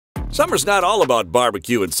Summer's not all about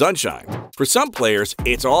barbecue and sunshine. For some players,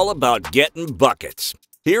 it's all about getting buckets.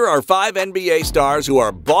 Here are 5 NBA stars who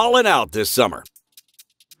are balling out this summer.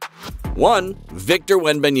 1. Victor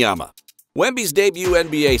Wembanyama. Wemby's debut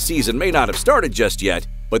NBA season may not have started just yet,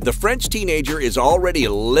 but the French teenager is already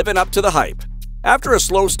living up to the hype. After a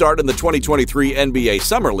slow start in the 2023 NBA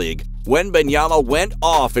Summer League, Wembanyama went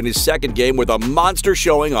off in his second game with a monster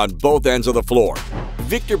showing on both ends of the floor.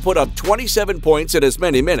 Victor put up 27 points in as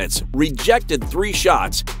many minutes, rejected 3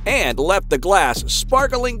 shots, and left the glass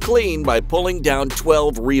sparkling clean by pulling down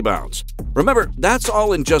 12 rebounds. Remember, that's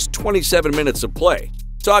all in just 27 minutes of play.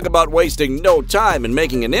 Talk about wasting no time and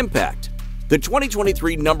making an impact. The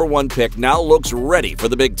 2023 #1 pick now looks ready for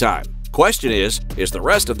the big time. Question is the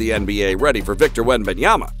rest of the NBA ready for Victor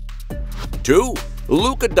Wembanyama? 2.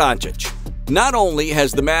 Luka Doncic. Not only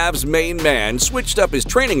has the Mavs' main man switched up his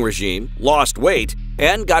training regime, lost weight,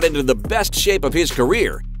 and got into the best shape of his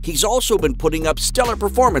career, he's also been putting up stellar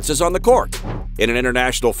performances on the court. In an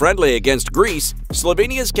international friendly against Greece,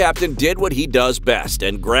 Slovenia's captain did what he does best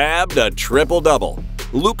and grabbed a triple-double.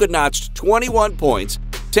 Luka notched 21 points,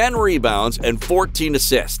 10 rebounds, and 14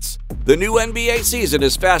 assists. The new NBA season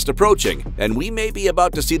is fast approaching, and we may be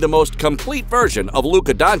about to see the most complete version of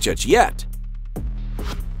Luka Doncic yet.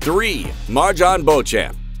 3. MarJon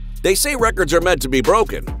Beauchamp. They say records are meant to be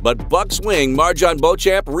broken, but Bucks wing MarJon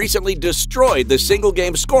Beauchamp recently destroyed the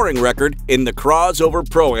single-game scoring record in the crossover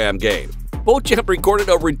Pro-Am game. Beauchamp recorded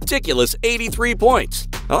a ridiculous 83 points.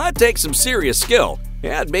 Now that takes some serious skill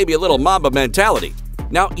and maybe a little Mamba mentality.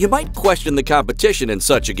 Now, you might question the competition in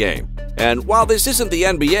such a game. And while this isn't the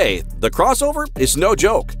NBA, the crossover is no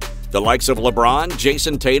joke. The likes of LeBron,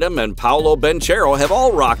 Jason Tatum, and Paolo Banchero have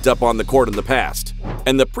all rocked up on the court in the past.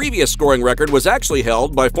 And the previous scoring record was actually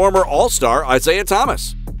held by former All-Star Isaiah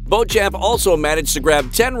Thomas. Beauchamp also managed to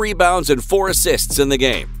grab 10 rebounds and 4 assists in the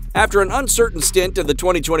game. After an uncertain stint in the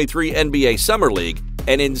 2023 NBA Summer League,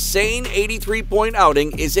 an insane 83-point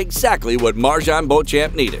outing is exactly what MarJon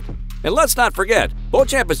Beauchamp needed. And let's not forget,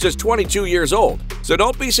 Beauchamp is just 22 years old, so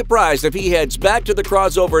don't be surprised if he heads back to the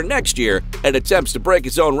crossover next year and attempts to break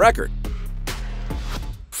his own record.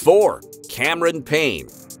 4. Cameron Payne.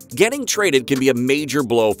 Getting traded can be a major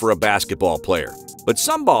blow for a basketball player, but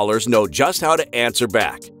some ballers know just how to answer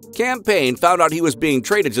back. Cam Payne found out he was being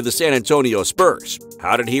traded to the San Antonio Spurs.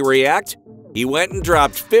 How did he react? He went and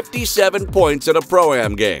dropped 57 points in a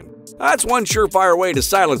Pro-Am game. That's one surefire way to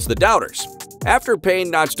silence the doubters. After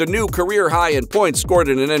Payne notched a new career high in points scored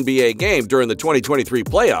in an NBA game during the 2023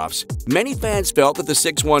 playoffs, many fans felt that the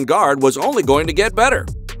 6'1" guard was only going to get better.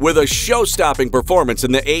 With a show-stopping performance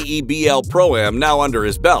in the AEBL Pro-Am now under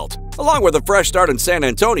his belt, along with a fresh start in San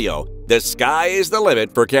Antonio, the sky is the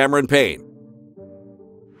limit for Cameron Payne.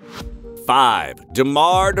 5.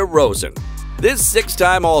 DeMar DeRozan. This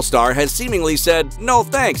 6-time All-Star has seemingly said no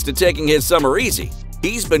thanks to taking his summer easy.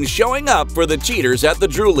 He's been showing up for the cheaters at the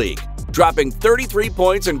Drew League, dropping 33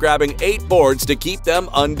 points and grabbing 8 boards to keep them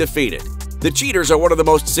undefeated. The Cheaters are one of the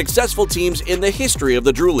most successful teams in the history of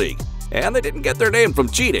the Drew League, and they didn't get their name from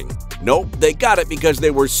cheating. Nope, they got it because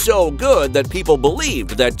they were so good that people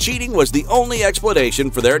believed that cheating was the only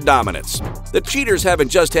explanation for their dominance. The Cheaters haven't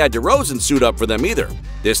just had DeRozan suit up for them either.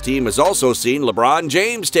 This team has also seen LeBron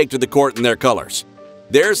James take to the court in their colors.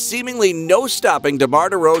 There's seemingly no stopping DeMar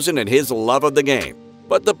DeRozan and his love of the game.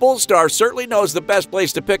 But the Bull Star certainly knows the best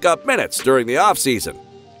place to pick up minutes during the offseason.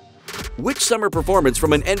 Which summer performance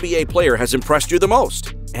from an NBA player has impressed you the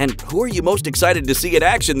most? And who are you most excited to see in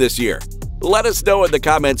action this year? Let us know in the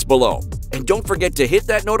comments below. And don't forget to hit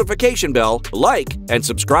that notification bell, like, and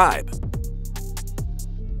subscribe.